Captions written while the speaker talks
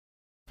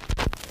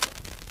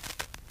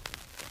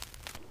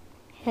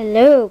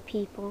Hello,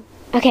 people.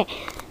 Okay,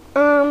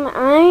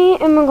 I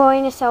am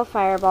going to sell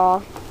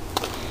Fireball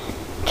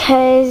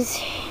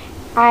because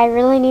I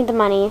really need the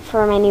money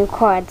for my new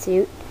quad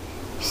suit,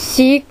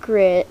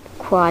 secret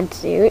quad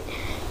suit,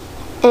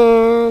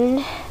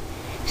 and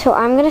so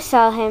I'm going to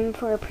sell him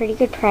for a pretty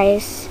good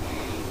price.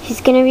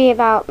 He's going to be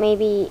about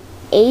maybe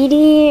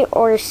 80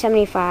 or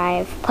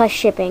 75 plus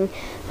shipping.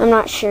 I'm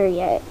not sure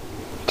yet.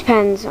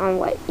 Depends on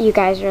what you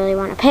guys really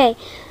want to pay,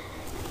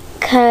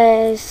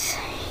 because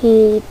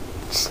he's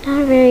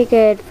not a very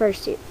good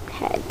fursuit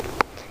head.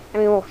 I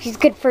mean, well, he's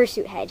good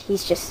fursuit head.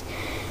 He's just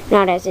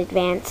not as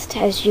advanced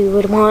as you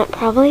would want,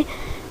 probably.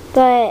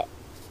 But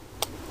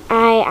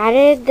I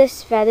added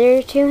this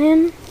feather to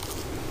him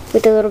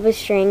with a little bit of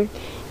string,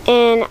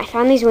 and I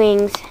found these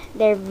wings.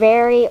 They're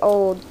very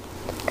old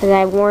because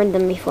I wore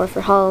them before for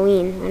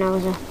Halloween when I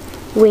was a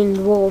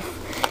winged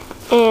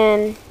wolf.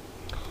 And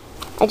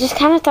I just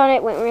kind of thought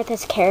it went with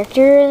his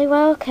character really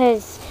well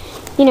because,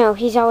 you know,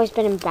 he's always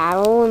been in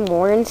battle and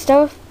war and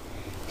stuff.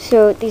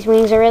 So these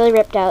wings are really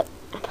ripped out.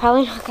 I'm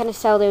probably not going to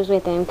sell those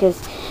with him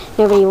because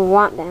nobody will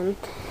want them.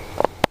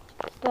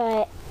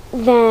 But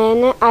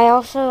then I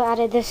also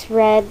added this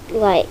red,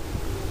 like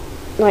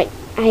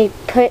I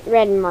put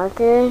red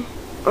marker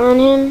on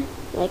him,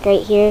 like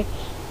right here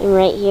and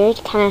right here,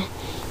 to kind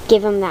of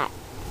give him that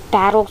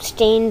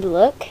battle-stained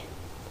look.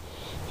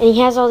 And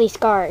he has all these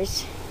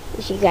scars,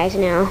 as you guys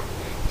know.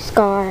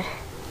 Scar.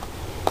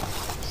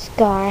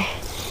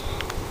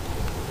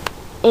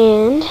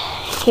 And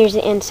here's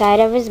the inside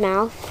of his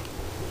mouth.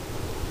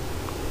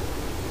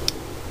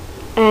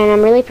 And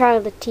I'm really proud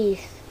of the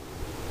teeth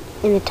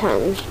and the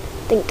tongue.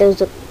 I think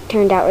those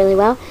turned out really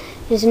well.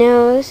 His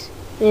nose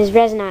and his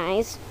resin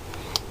eyes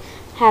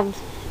have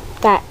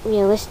that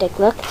realistic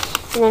look.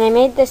 And then I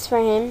made this for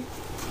him.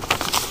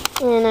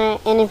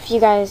 And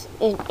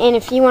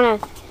if you wanna,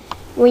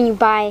 when you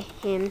buy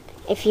him,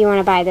 if you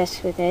wanna buy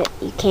this with it,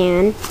 you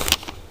can.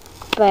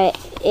 But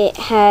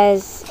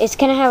it's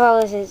gonna have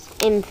all of his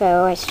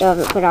info. I still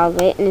haven't put all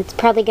of it, and it's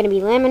probably gonna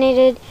be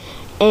laminated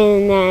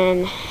and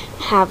then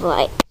have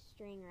like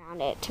string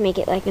around it to make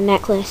it like a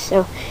necklace,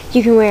 so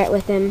you can wear it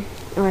with him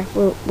or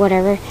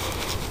whatever.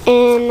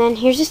 And then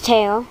here's his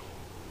tail,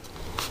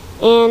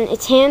 and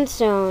it's hand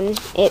sewn.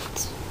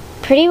 It's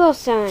pretty well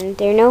sewn.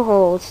 There are no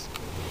holes,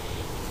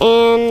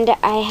 and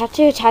I have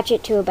to attach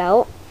it to a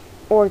belt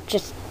or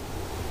just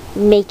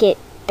make it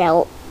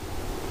belt.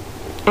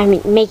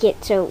 Make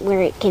it so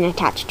where it can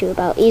attach to a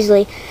belt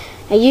easily.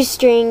 I used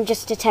string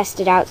just to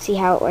test it out, see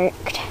how it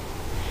worked.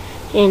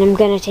 And I'm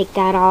gonna take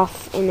that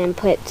off and then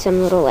put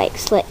some little like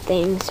slit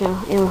thing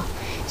so you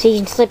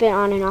can slip it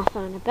on and off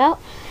on a belt.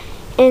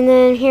 And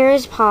then here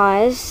is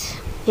paws.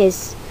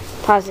 His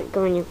paws that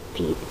go on your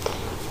feet.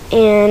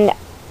 And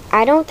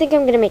I don't think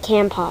I'm gonna make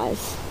hand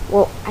paws.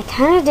 Well, I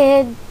kinda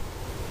did,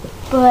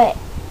 but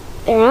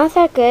they're not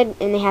that good,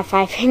 and they have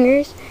 5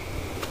 fingers.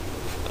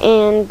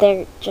 And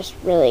they're just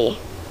really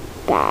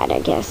bad, I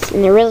guess.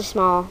 And they're really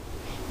small,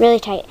 really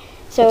tight.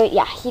 So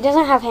yeah, he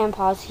doesn't have hand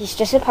paws. He's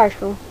just a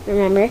partial,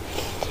 remember.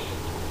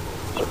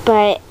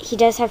 But he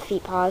does have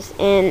feet paws.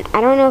 And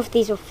I don't know if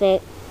these will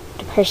fit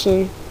the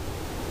person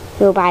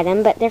who will buy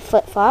them, but they're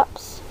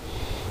flip-flops.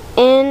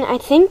 And I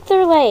think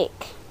they're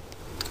like,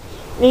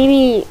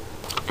 maybe,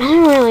 I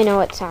don't really know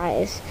what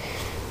size.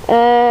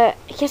 I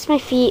guess my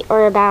feet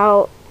are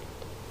about,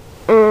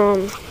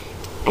 I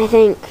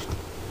think,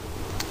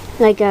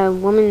 like a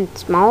woman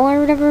small or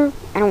whatever.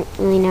 I don't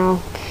really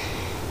know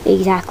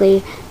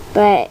exactly,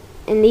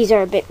 and these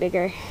are a bit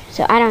bigger,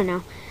 so I don't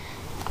know.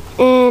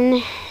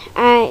 And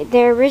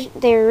they're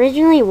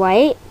originally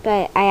white,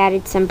 but I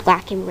added some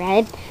black and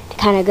red to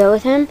kind of go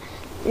with him.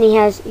 And he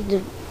has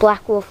the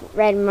black wolf,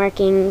 red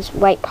markings,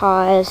 white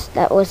paws.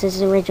 That was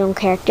his original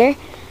character.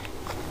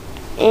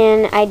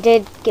 And I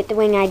did get the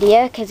wing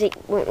idea because it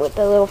went with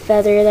the little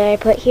feather that I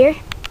put here.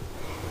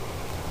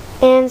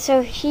 And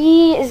so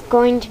he is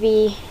going to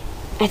be,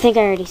 I think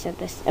I already said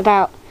this,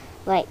 about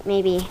like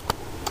maybe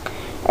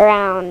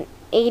around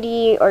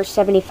 80 or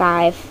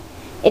 75.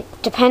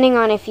 Depending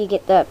on if you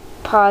get the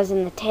paws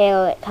and the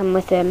tail that come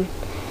with him.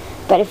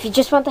 But if you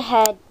just want the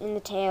head and the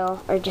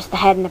tail, or just the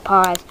head and the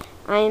paws,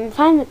 I am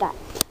fine with that.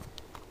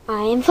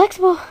 I am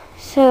flexible.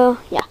 So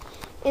yeah.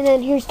 And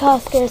then here's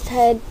Tosca's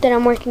head that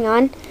I'm working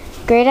on.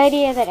 Great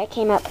idea that I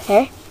came up with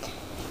her.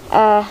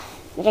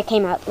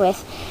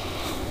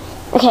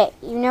 Okay,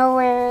 you know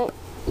where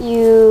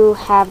you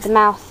have the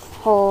mouth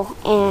hole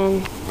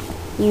and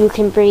you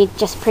can breathe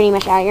just pretty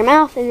much out of your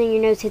mouth, and then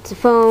your nose hits the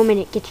foam and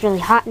it gets really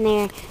hot in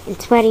there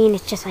and sweaty, and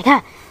it's just like,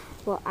 ah.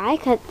 Well, I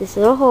cut this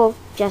little hole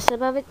just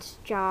above its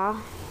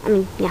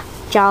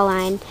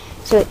jawline,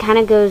 so it kind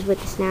of goes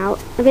with the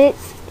snout of it,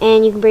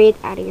 and you can breathe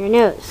out of your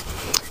nose.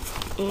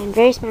 And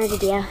very smart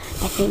idea,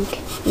 I think,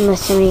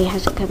 unless somebody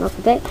hasn't come up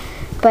with it.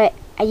 But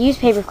I used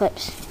paper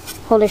clips,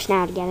 hold her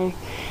snout together,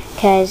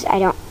 because I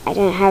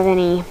didn't have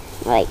any,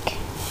 like,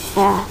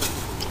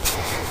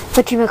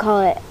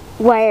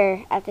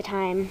 wire at the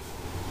time.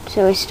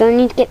 So I still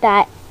need to get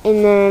that,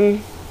 and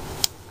then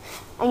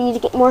I need to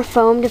get more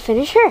foam to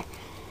finish her.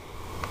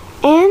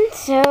 And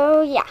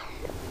So yeah,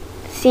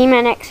 see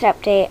my next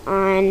update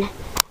on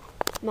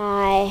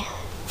my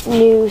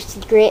new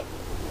secret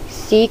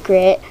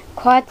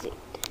quad suit.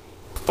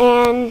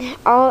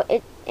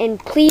 And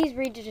please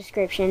read the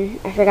description.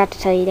 I forgot to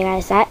tell you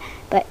guys that,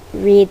 but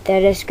read the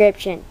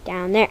description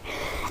down there,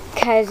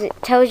 because it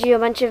tells you a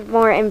bunch of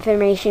more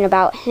information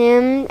about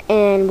him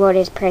and what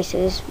his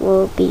prices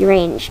will be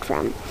ranged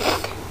from.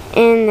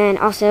 And then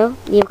also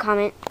leave a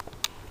comment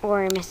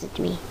or message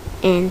me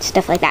and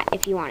stuff like that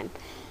if you want him.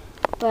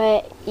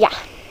 But yeah,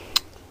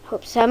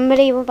 hope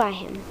somebody will buy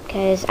him,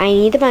 because I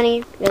need the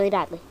money really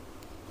badly.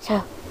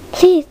 So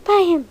please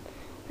buy him.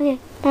 Okay,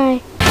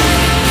 bye.